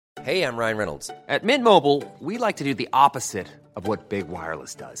Hey, I'm Ryan Reynolds. At Mint Mobile, we like to do the opposite of what Big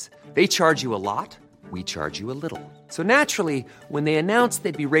Wireless does. They charge you a lot, we charge you a little. So naturally, when they announced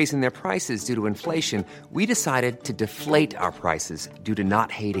they'd be raising their prices due to inflation, we decided to deflate our prices due to not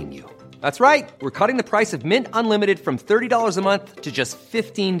hating you. That's right. We're cutting the price of Mint Unlimited from $30 a month to just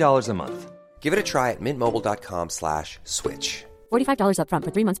 $15 a month. Give it a try at mintmobile.com/switch. $45 up front for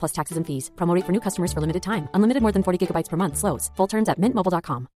 3 months plus taxes and fees. Promo rate for new customers for limited time. Unlimited more than 40 gigabytes per month. Slows full terms at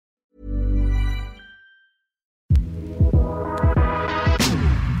mintmobile.com.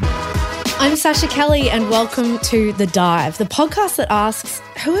 I'm Sasha Kelly and welcome to The Dive, the podcast that asks,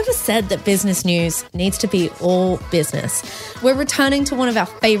 whoever said that business news needs to be all business? We're returning to one of our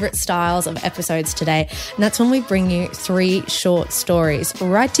favourite styles of episodes today, and that's when we bring you 3 short stories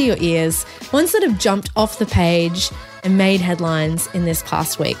right to your ears, ones that have jumped off the page and made headlines in this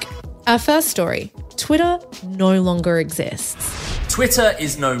past week. Our first story, Twitter no longer exists. Twitter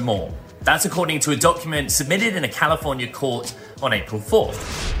is no more. That's according to a document submitted in a California court on April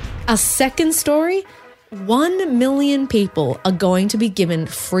 4th. Our second story, 1 million people are going to be given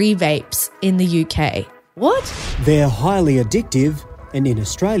free vapes in the UK. What? They're highly addictive and in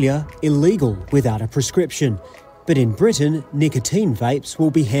Australia, illegal without a prescription. But in Britain, nicotine vapes will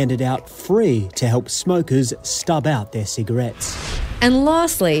be handed out free to help smokers stub out their cigarettes. And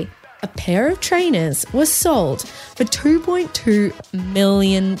lastly, a pair of trainers were sold for $2.2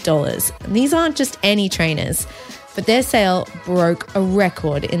 million. And these aren't just any trainers, but their sale broke a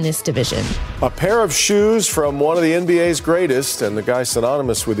record in this division. A pair of shoes from one of the NBA's greatest, and the guy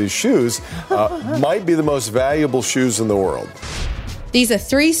synonymous with his shoes, might be the most valuable shoes in the world. These are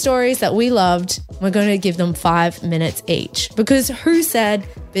 3 stories that we loved. We're going to give them 5 minutes each, because who said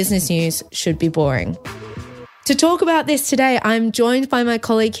business news should be boring? To talk about this today, I'm joined by my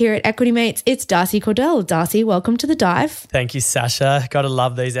colleague here at Equity Mates. It's Darcy Cordell. Darcy, welcome to The Dive. Thank you, Sasha. Got to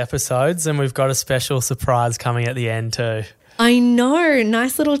love these episodes, and we've got a special surprise coming at the end too. I know.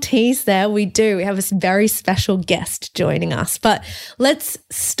 Nice little tease there. We do. We have a very special guest joining us. But let's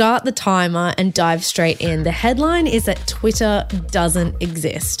start the timer and dive straight in. The headline is that Twitter doesn't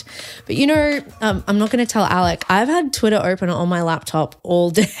exist. But you know, I'm not going to tell Alec. I've had Twitter open on my laptop all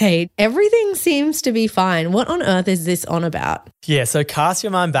day. Everything seems to be fine. What on earth is this on about? Yeah, so cast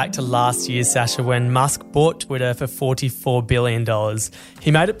your mind back to last year, Sasha, when Musk bought Twitter for $44 billion. He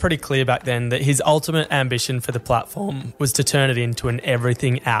made it pretty clear back then that his ultimate ambition for the platform was to turn it into an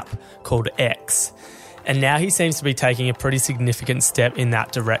everything app called X. And now he seems to be taking a pretty significant step in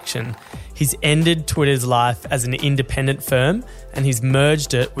that direction. He's ended Twitter's life as an independent firm and he's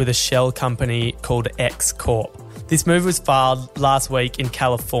merged it with a shell company called X Corp. This move was filed last week in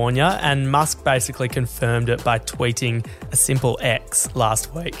California, and Musk basically confirmed it by tweeting a simple X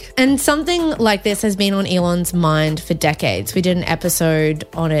last week. And something like this has been on Elon's mind for decades. We did an episode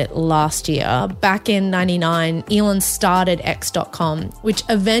on it last year. Back in 99, Elon started X.com, which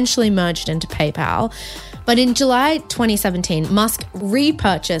eventually merged into PayPal. But in July 2017, Musk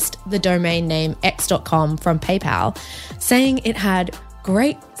repurchased the domain name X.com from PayPal, saying it had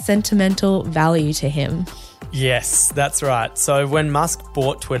great sentimental value to him. Yes, that's right. So when Musk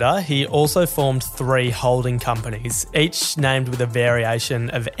bought Twitter, he also formed 3 holding companies, each named with a variation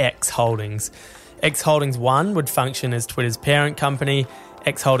of X Holdings. X Holdings 1 would function as Twitter's parent company,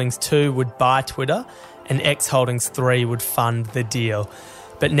 X Holdings 2 would buy Twitter, and X Holdings 3 would fund the deal.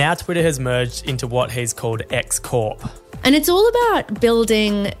 But now Twitter has merged into what he's called X Corp. And it's all about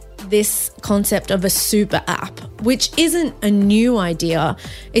building this concept of a super app, which isn't a new idea.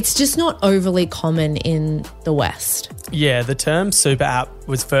 It's just not overly common in the West. Yeah, the term super app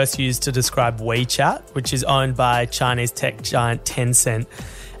was first used to describe WeChat, which is owned by Chinese tech giant Tencent.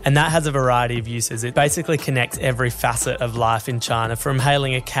 And that has a variety of uses. It basically connects every facet of life in China, from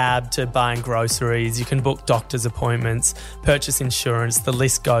hailing a cab to buying groceries. You can book doctor's appointments, purchase insurance, the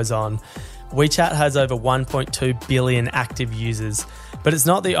list goes on. WeChat has over 1.2 billion active users, but it's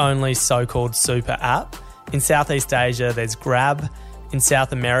not the only so-called super app. In Southeast Asia, there's Grab. In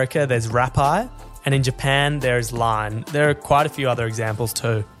South America, there's Rappi. And in Japan, there is Line. There are quite a few other examples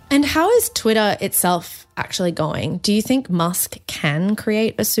too. And how is Twitter itself actually going? Do you think Musk can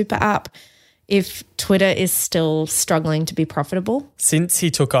create a super app if Twitter is still struggling to be profitable? Since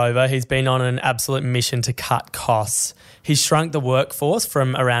he took over, he's been on an absolute mission to cut costs. He's shrunk the workforce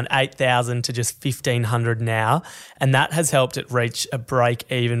from around 8,000 to just 1,500 now, and that has helped it reach a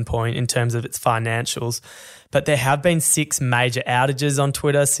break-even point in terms of its financials. But there have been 6 major outages on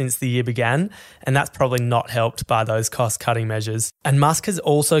Twitter since the year began, and that's probably not helped by those cost-cutting measures. And Musk has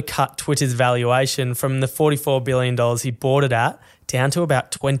also cut Twitter's valuation from the $44 billion he bought it at down to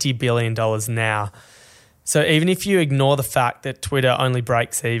about $20 billion now. So even if you ignore the fact that Twitter only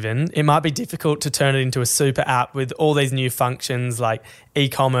breaks even, it might be difficult to turn it into a super app with all these new functions like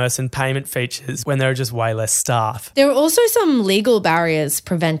e-commerce and payment features when there are just way less staff. There are also some legal barriers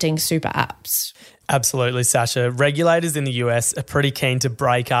preventing super apps. Absolutely, Sasha. Regulators in the US are pretty keen to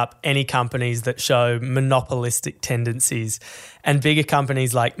break up any companies that show monopolistic tendencies. And bigger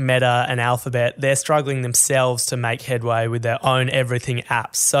companies like Meta and Alphabet, they're struggling themselves to make headway with their own everything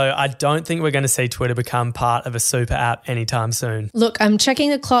apps. So I don't think we're going to see Twitter become part of a super app anytime soon. Look, I'm checking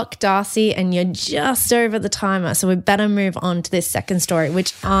the clock, Darcy, and you're just over the timer. So we better move on to this second story,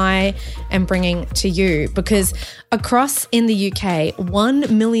 which I am bringing to you because across in the UK,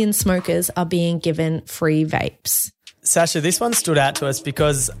 1 million smokers are being given free vapes. Sasha, this one stood out to us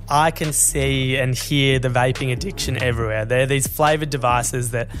because I can see and hear the vaping addiction everywhere. There are these flavoured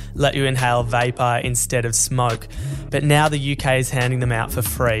devices that let you inhale vapour instead of smoke. But now the UK is handing them out for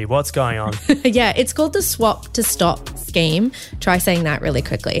free. What's going on? Yeah, it's called the Swap to Stop scheme. Try saying that really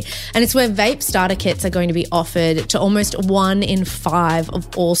quickly. And it's where vape starter kits are going to be offered to almost 1 in 5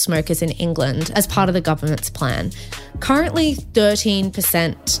 of all smokers in England as part of the government's plan. Currently,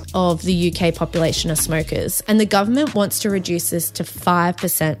 13% of the UK population are smokers, and the government wants to reduce this to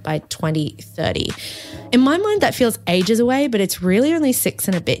 5% by 2030. In my mind, that feels ages away, but it's really only 6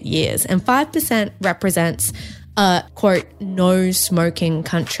 and a bit years, and 5% represents a, quote, no smoking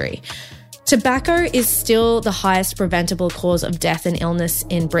country. Tobacco is still the highest preventable cause of death and illness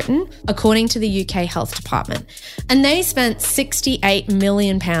in Britain, according to the UK Health Department. And they spent £68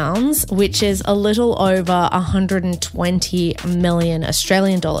 million, which is a little over 120 million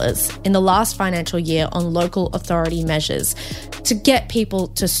Australian dollars in the last financial year on local authority measures to get people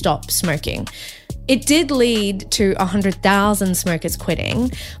to stop smoking. It did lead to 100,000 smokers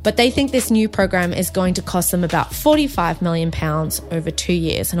quitting, but they think this new program is going to cost them about £45 million over 2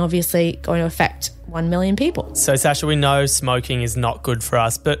 years and obviously going to affect 1 million people. So, Sasha, we know smoking is not good for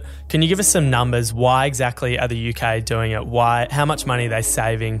us, but can you give us some numbers? Why exactly are the UK doing it? How much money are they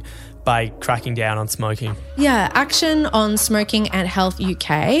saving by cracking down on smoking? Yeah, Action on Smoking and Health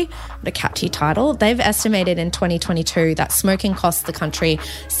UK, what a catchy title. They've estimated in 2022 that smoking costs the country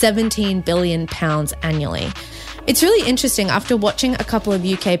 £17 billion annually. It's really interesting. After watching a couple of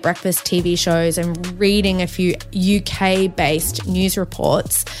UK breakfast TV shows and reading a few UK-based news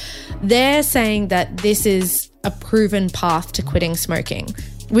reports, they're saying that this is a proven path to quitting smoking,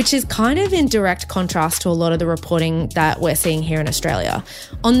 which is kind of in direct contrast to a lot of the reporting that we're seeing here in Australia.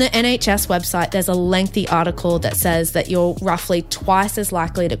 On the NHS website, there's a lengthy article that says that you're roughly twice as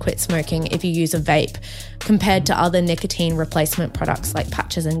likely to quit smoking if you use a vape compared to other nicotine replacement products like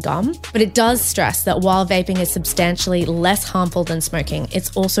patches and gum. But it does stress that while vaping is substantially less harmful than smoking,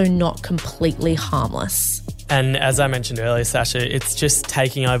 it's also not completely harmless. And as I mentioned earlier, Sasha, it's just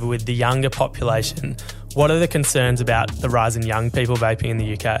taking over with the younger population. What are the concerns about the rise in young people vaping in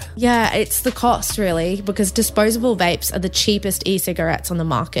the UK? Yeah, it's the cost really, because disposable vapes are the cheapest e-cigarettes on the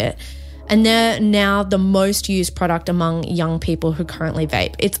market. And they're now the most used product among young people who currently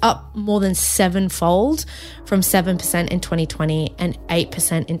vape. It's up more than 7-fold from 7% in 2020 and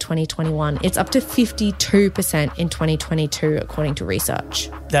 8% in 2021. It's up to 52% in 2022, according to research.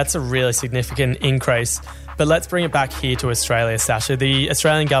 That's a really significant increase. But let's bring it back here to Australia, Sasha. The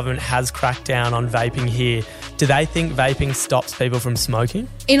Australian government has cracked down on vaping here. Do they think vaping stops people from smoking?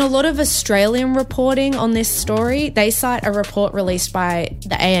 In a lot of Australian reporting on this story, they cite a report released by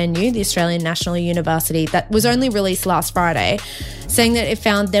the ANU, the Australian National University, that was only released last Friday, saying that it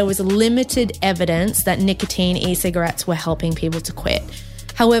found there was limited evidence that nicotine e-cigarettes were helping people to quit.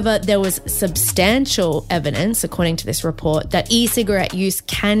 However, there was substantial evidence, according to this report, that e-cigarette use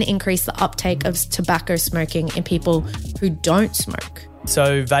can increase the uptake of tobacco smoking in people who don't smoke.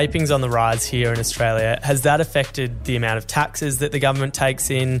 So vaping's on the rise here in Australia. Has that affected the amount of taxes that the government takes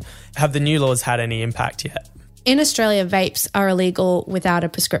in? Have the new laws had any impact yet? In Australia, vapes are illegal without a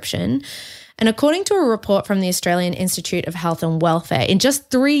prescription. And according to a report from the Australian Institute of Health and Welfare, in just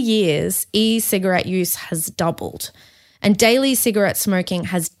 3 years, e-cigarette use has doubled. And daily cigarette smoking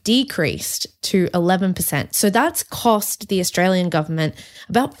has decreased to 11%. So that's cost the Australian government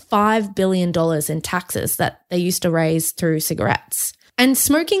about $5 billion in taxes that they used to raise through cigarettes. And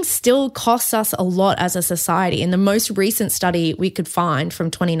smoking still costs us a lot as a society. In the most recent study we could find from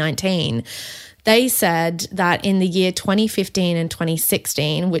 2019, they said that in the year 2015 and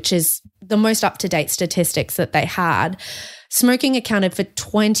 2016, which is the most up-to-date statistics that they had, smoking accounted for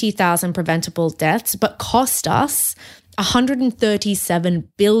 20,000 preventable deaths, but cost us $137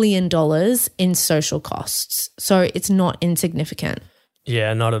 billion in social costs. So it's not insignificant.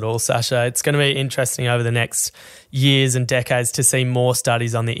 Yeah, not at all, Sasha. It's going to be interesting over the next years and decades to see more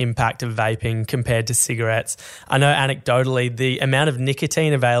studies on the impact of vaping compared to cigarettes. I know anecdotally the amount of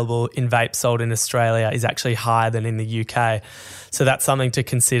nicotine available in vapes sold in Australia is actually higher than in the UK. So that's something to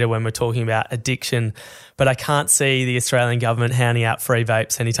consider when we're talking about addiction. But I can't see the Australian government handing out free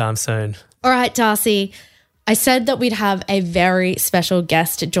vapes anytime soon. All right, Darcy. I said that we'd have a very special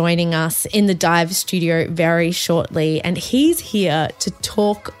guest joining us in the Dive studio very shortly, and he's here to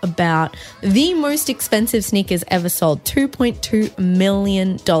talk about the most expensive sneakers ever sold, $2.2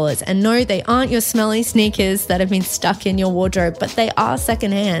 million. And no, they aren't your smelly sneakers that have been stuck in your wardrobe, but they are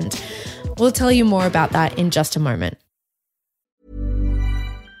secondhand. We'll tell you more about that in just a moment.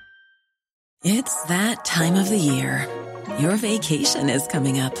 It's that time of the year. Your vacation is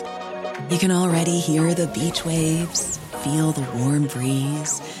coming up. You can already hear the beach waves, feel the warm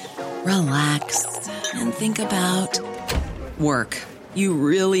breeze, relax, and think about work. You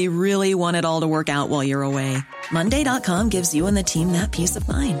really, really want it all to work out while you're away. Monday.com gives you and the team that peace of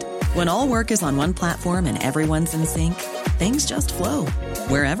mind. When all work is on one platform and everyone's in sync, things just flow.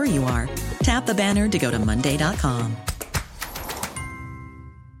 Wherever you are, tap the banner to go to Monday.com.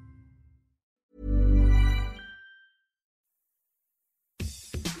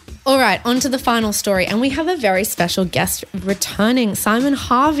 All right, on to the final story. And we have a very special guest returning, Simon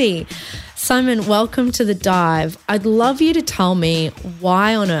Harvey. Simon, welcome to The Dive. I'd love you to tell me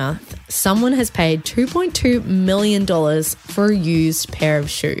why on earth someone has paid $2.2 million for a used pair of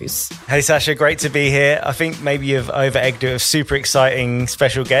shoes. Hey, Sasha, great to be here. I think maybe you've over-egged it with a super exciting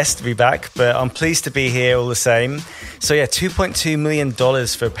special guest to be back, but I'm pleased to be here all the same. So yeah, $2.2 million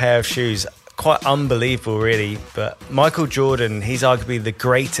for a pair of shoes. Quite unbelievable, really. But Michael Jordan, he's arguably the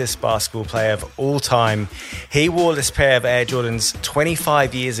greatest basketball player of all time. He wore this pair of Air Jordans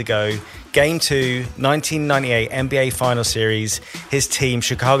 25 years ago. Game 2, 1998 NBA Final Series. His team,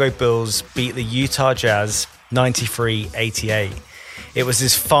 Chicago Bulls, beat the Utah Jazz 93-88. It was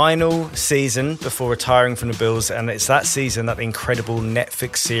his final season before retiring from the Bulls, and it's that season that the incredible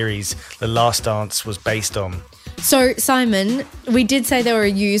Netflix series, The Last Dance, was based on. So, Simon, we did say they were a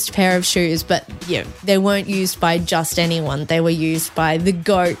used pair of shoes, but yeah, they weren't used by just anyone. They were used by the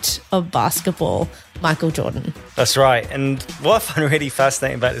GOAT of basketball, Michael Jordan. That's right. And what I find really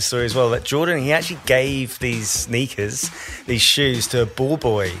fascinating about this story as well, that Jordan, he actually gave these sneakers, these shoes, to a ball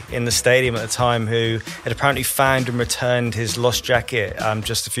boy in the stadium at the time who had apparently found and returned his lost jacket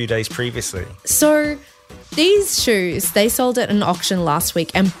just a few days previously. So these shoes, they sold at an auction last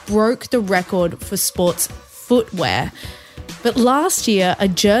week and broke the record for sports footwear. But last year, a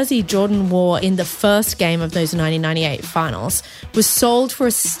jersey Jordan wore in the first game of those 1998 finals was sold for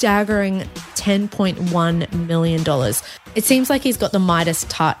a staggering $10.1 million. It seems like he's got the Midas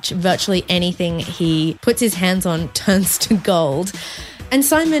touch. Virtually anything he puts his hands on turns to gold. And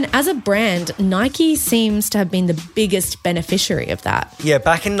Simon, as a brand, Nike seems to have been the biggest beneficiary of that. Yeah,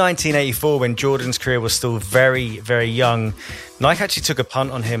 back in 1984, when Jordan's career was still very, very young, Nike actually took a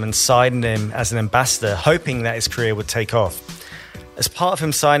punt on him and signed him as an ambassador, hoping that his career would take off. As part of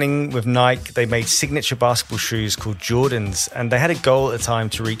him signing with Nike, they made signature basketball shoes called Jordans, and they had a goal at the time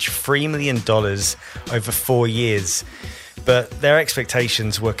to reach $3 million over 4 years. But their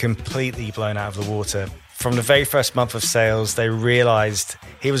expectations were completely blown out of the water. From the very first month of sales, they realised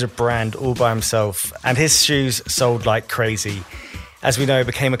he was a brand all by himself, and his shoes sold like crazy. As we know, it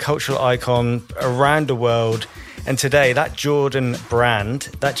became a cultural icon around the world, and today that Jordan brand,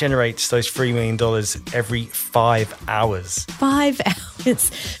 that generates those $3 million every 5 hours. 5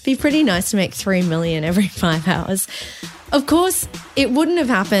 hours? Be pretty nice to make $3 million every 5 hours. Of course, it wouldn't have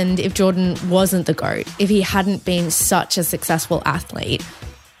happened if Jordan wasn't the GOAT, if he hadn't been such a successful athlete.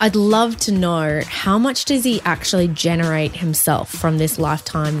 I'd love to know, how much does he actually generate himself from this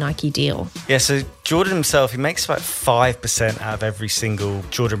lifetime Nike deal? Yeah, so Jordan himself, he makes about 5% out of every single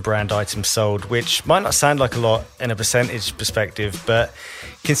Jordan brand item sold, which might not sound like a lot in a percentage perspective, but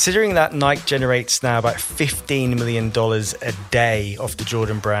considering that Nike generates now about $15 million a day off the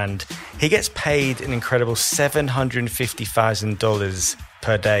Jordan brand, he gets paid an incredible $750,000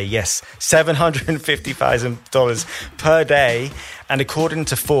 per day. Yes, $750,000 per day. And according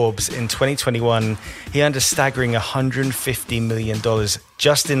to Forbes, in 2021, he earned a staggering $150 million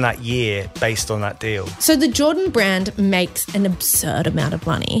just in that year based on that deal. So the Jordan brand makes an absurd amount of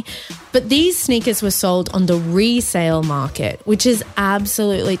money, but these sneakers were sold on the resale market, which has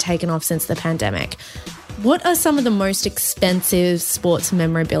absolutely taken off since the pandemic. What are some of the most expensive sports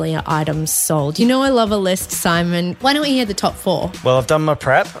memorabilia items sold? You know I love a list, Simon. Why don't we hear the top 4? Well, I've done my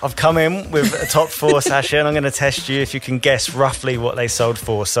prep. I've come in with a top 4, Sasha, and I'm going to test you if you can guess roughly what they sold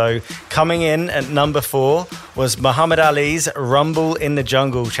for. So coming in at number 4 was Muhammad Ali's Rumble in the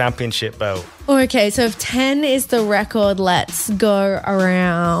Jungle Championship belt. Okay, so if 10 is the record, let's go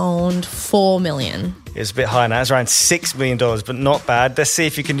around 4 million. It was a bit higher now. It's around $6 million, but not bad. Let's see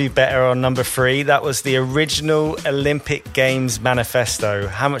if you can do better on number 3. That was the original Olympic Games manifesto.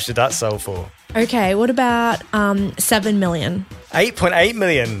 How much did that sell for? Okay, what about 7 million? 8.8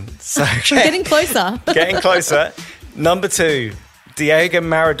 million. So We're getting closer. Getting closer. Number 2, Diego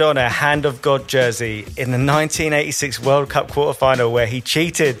Maradona Hand of God jersey in the 1986 World Cup quarterfinal where he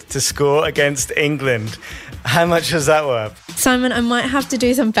cheated to score against England. How much was that worth? Simon, I might have to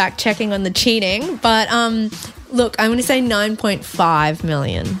do some fact checking on the cheating, but look, I'm going to say 9.5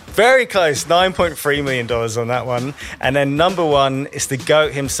 million. Very close, $9.3 million on that one. And then number 1 is the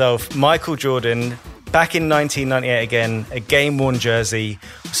GOAT himself, Michael Jordan. Back in 1998 again, a game-worn jersey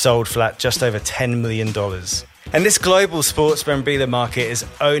sold for just over $10 million. And this global sports memorabilia market is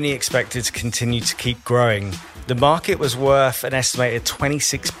only expected to continue to keep growing. The market was worth an estimated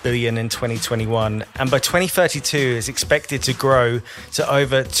 $26 billion in 2021, and by 2032 is expected to grow to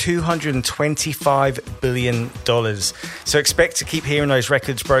over $225 billion. So expect to keep hearing those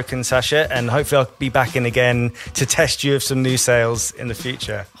records broken, Sasha, and hopefully I'll be back in again to test you of some new sales in the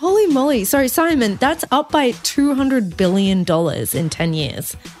future. Holy moly. Sorry, Simon, that's up by $200 billion in 10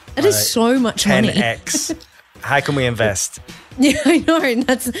 years. That is so much money. 10x. How can we invest? Yeah, I know.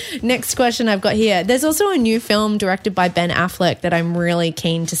 That's next question I've got here. There's also a new film directed by Ben Affleck that I'm really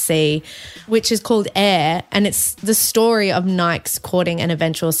keen to see, which is called Air, and it's the story of Nike's courting and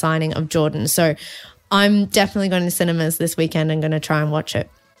eventual signing of Jordan. So I'm definitely going to cinemas this weekend and going to try and watch it.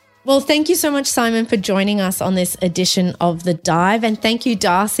 Well, thank you so much, Simon, for joining us on this edition of The Dive. And thank you,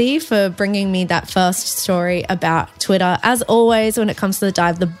 Darcy, for bringing me that first story about Twitter. As always, when it comes to The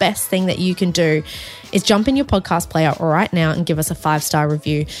Dive, the best thing that you can do is jump in your podcast player right now and give us a 5-star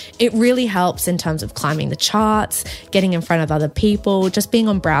review. It really helps in terms of climbing the charts, getting in front of other people, just being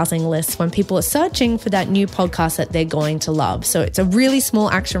on browsing lists when people are searching for that new podcast that they're going to love. So it's a really small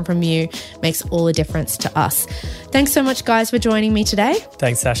action from you, makes all the difference to us. Thanks so much, guys, for joining me today.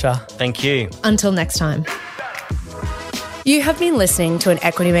 Thanks, Sasha. Thank you. Until next time. You have been listening to an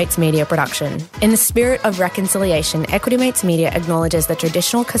Equity Mates Media production. In the spirit of reconciliation, Equity Mates Media acknowledges the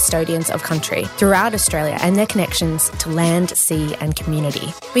traditional custodians of country throughout Australia and their connections to land, sea and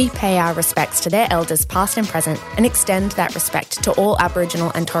community. We pay our respects to their elders past and present and extend that respect to all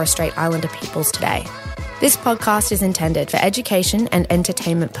Aboriginal and Torres Strait Islander peoples today. This podcast is intended for education and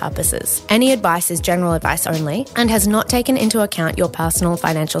entertainment purposes. Any advice is general advice only and has not taken into account your personal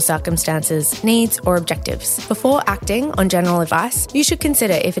financial circumstances, needs, or objectives. Before acting on general advice, you should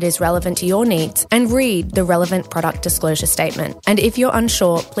consider if it is relevant to your needs and read the relevant product disclosure statement. And if you're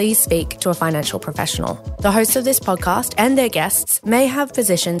unsure, please speak to a financial professional. The hosts of this podcast and their guests may have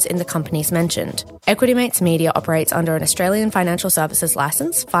positions in the companies mentioned. Equity Mates Media operates under an Australian Financial Services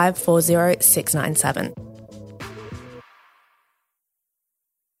Licence 540697.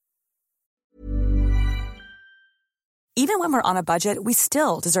 Even when we're on a budget, we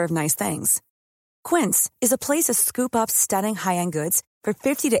still deserve nice things. Quince is a place to scoop up stunning high-end goods for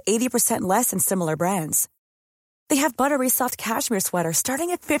 50 to 80% less than similar brands. They have buttery soft cashmere sweaters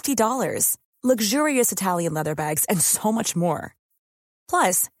starting at $50, luxurious Italian leather bags, and so much more.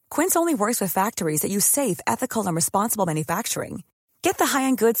 Plus, Quince only works with factories that use safe, ethical, and responsible manufacturing. Get the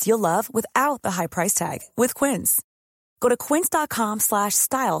high-end goods you'll love without the high price tag with Quince. Go to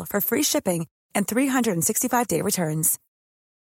quince.com/style for free shipping and 365-day returns.